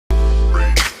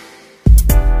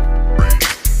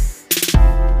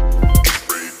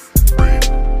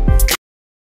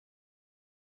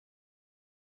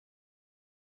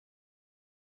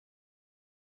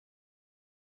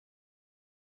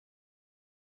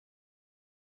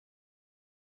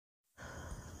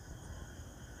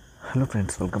Hello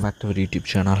friends, welcome back to our YouTube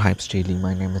channel HYIPs Daily.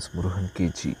 My name is Muruhan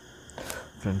KG.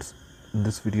 Friends, in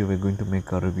this video we're going to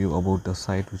make a review about the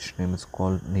site which name is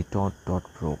called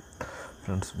Nitot.pro.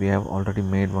 Friends, we have already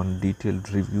made one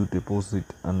detailed review, deposit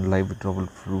and live withdrawal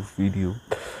proof video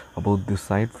about this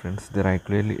site. Friends, there I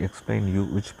clearly explain you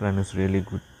which plan is really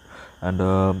good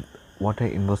and what I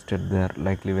invested there.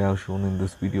 Likely we have shown in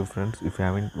this video. Friends, if you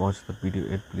haven't watched the video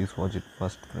yet, please watch it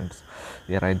first. Friends,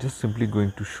 here I just simply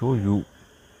going to show you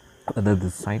whether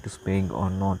this site is paying or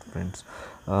not. Friends,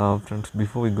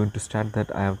 before we're going to start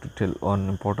that, I have to tell one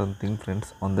important thing.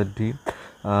 Friends, on the day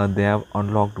they have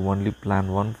unlocked only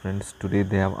plan 1. Friends, today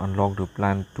they have unlocked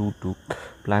plan 2 to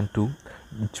plan 2,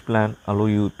 which plan allow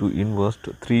you to invest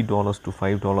 $3 to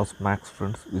 $5 max.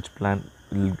 Friends, which plan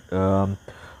will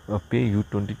pay you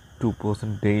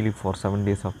 22% daily for 7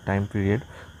 days of time period.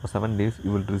 For 7 days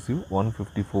you will receive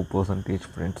 154%.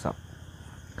 Friends,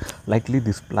 likely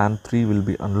this plan 3 will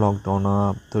be unlocked on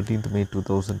 13th May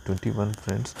 2021.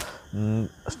 Friends,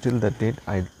 still that date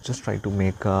I just try to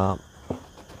make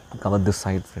cover this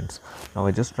site. Friends, now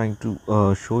I just trying to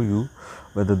show you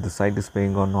whether the site is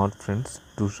paying or not. Friends,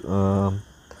 to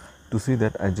see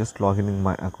that, I just log in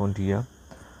my account here.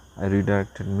 I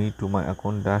redirected me to my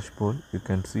account dashboard. You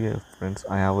can see, friends,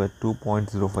 I have a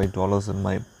 $2.05 in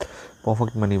my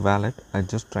perfect money wallet. I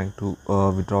just trying to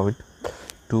withdraw it.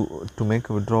 To make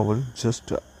a withdrawal,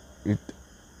 just it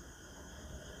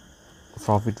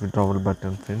profit withdrawal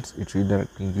button. Friends, it's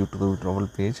redirecting you to the withdrawal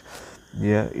page.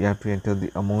 Here you have to enter the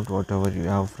amount whatever you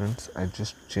have. Friends, I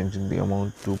just changing the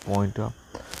amount to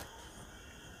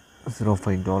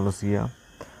 $0.05 here,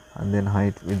 and then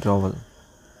hide withdrawal,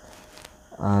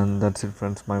 and that's it.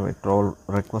 Friends, my withdrawal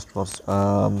request was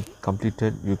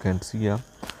completed. You can see here,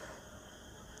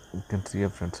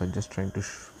 friends, I just trying to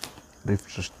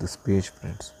refresh this page.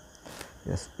 Friends,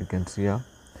 yes, you can see here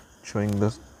showing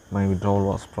this my withdrawal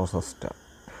was processed.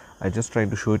 I just tried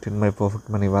to show it in my perfect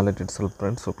money wallet itself.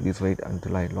 Friends, so please wait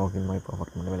until I log in my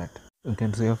perfect money wallet. You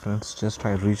can see here, friends, just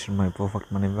I reached my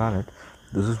perfect money wallet.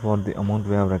 This is what the amount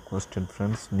we have requested.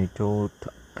 Friends,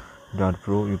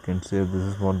 Nitot.pro, you can see this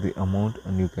is what the amount,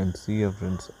 and you can see here,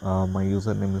 friends, my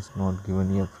username is not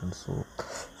given here. Friends, so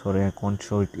sorry I can't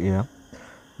show it here.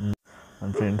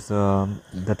 And friends,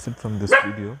 that's it from this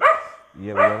video.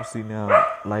 Yeah, we have seen a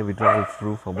live withdrawal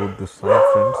proof about this site.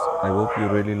 Friends, I hope you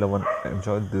really love and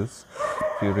enjoyed this.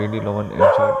 If you really love and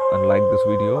enjoyed and like this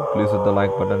video, please hit the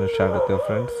like button and share it with your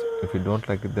friends. If you don't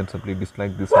like it, then simply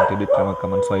dislike this and tell it in a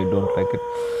comment why you don't like it.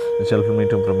 It shall help me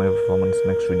to improve my performance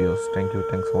next videos. Thank you.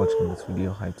 Thanks for watching this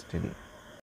video. HYIPs Daily.